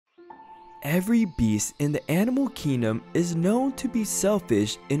Every beast in the animal kingdom is known to be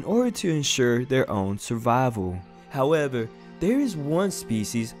selfish in order to ensure their own survival. However, there is one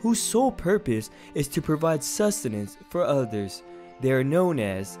species whose sole purpose is to provide sustenance for others. They are known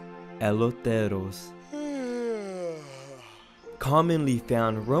as Eloteros. Commonly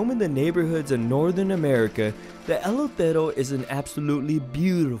found roaming the neighborhoods of Northern America, the Elotero is an absolutely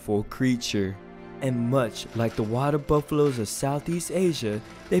beautiful creature. And much like the water buffaloes of Southeast Asia,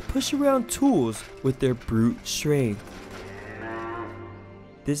 they push around tools with their brute strength.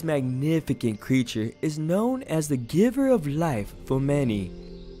 This magnificent creature is known as the giver of life for many.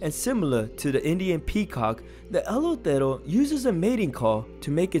 And similar to the Indian peacock, the Elotero uses a mating call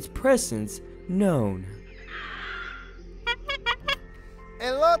to make its presence known.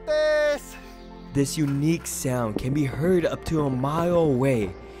 Elotes! This unique sound can be heard up to a mile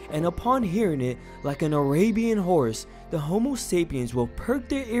away, and upon hearing it, like an Arabian horse, the Homo sapiens will perk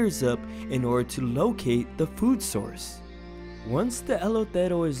their ears up in order to locate the food source. Once the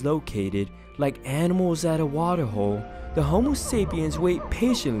Elotero is located, like animals at a waterhole, the Homo sapiens wait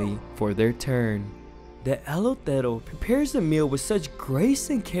patiently for their turn. The Elotero prepares the meal with such grace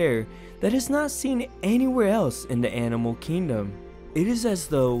and care that it's not seen anywhere else in the animal kingdom. It is as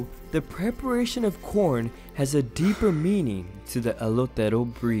though the preparation of corn has a deeper meaning to the Elotero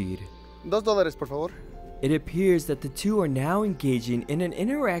breed. $2, por favor. It appears that the two are now engaging in an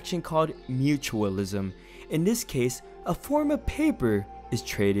interaction called mutualism. In this case, a form of paper is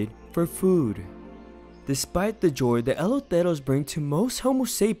traded for food. Despite the joy the Eloteros bring to most Homo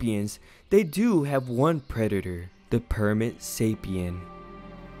sapiens, they do have one predator, the permit sapien.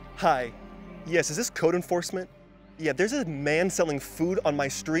 Hi. Yes, is this code enforcement? Yeah, there's a man selling food on my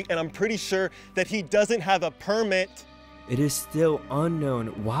street and I'm pretty sure that he doesn't have a permit. It is still unknown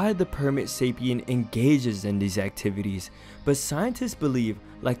why the permit sapien engages in these activities, but scientists believe,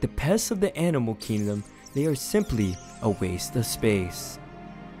 like the pests of the animal kingdom, they are simply a waste of space.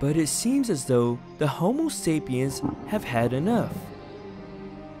 But it seems as though the Homo sapiens have had enough.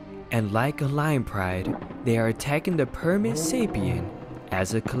 And like a lion pride, they are attacking the permit sapien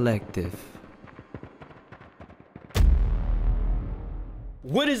as a collective.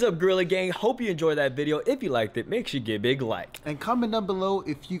 What is up, Gorilla Gang? Hope you enjoyed that video. If you liked it, make sure you give a big like. And comment down below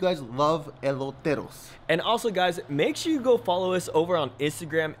if you guys love Eloteros. And also, guys, make sure you go follow us over on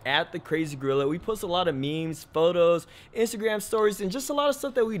Instagram at The Crazy Gorilla. We post a lot of memes, photos, Instagram stories, and just a lot of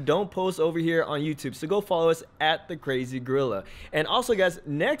stuff that we don't post over here on YouTube. So go follow us at The Crazy Gorilla. And also, guys,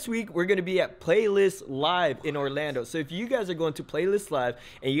 next week we're going to be at Playlist Live in Orlando. So if you guys are going to Playlist Live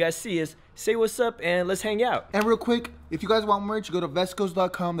and you guys see us, say what's up and let's hang out. And real quick, if you guys want merch, go to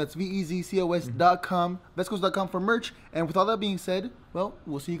Vezcos.com. That's VEZCOS.com. Vezcos.com for merch. And with all that being said, well,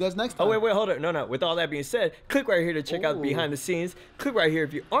 we'll see you guys next time. Oh, wait, hold it. No. With all that being said, click right here to check out behind the scenes. Click right here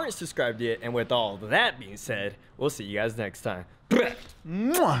if you aren't subscribed yet. And with all that being said, we'll see you guys next time.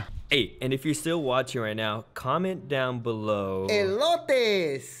 Mwah. Hey, and if you're still watching right now, comment down below.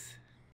 Elotes!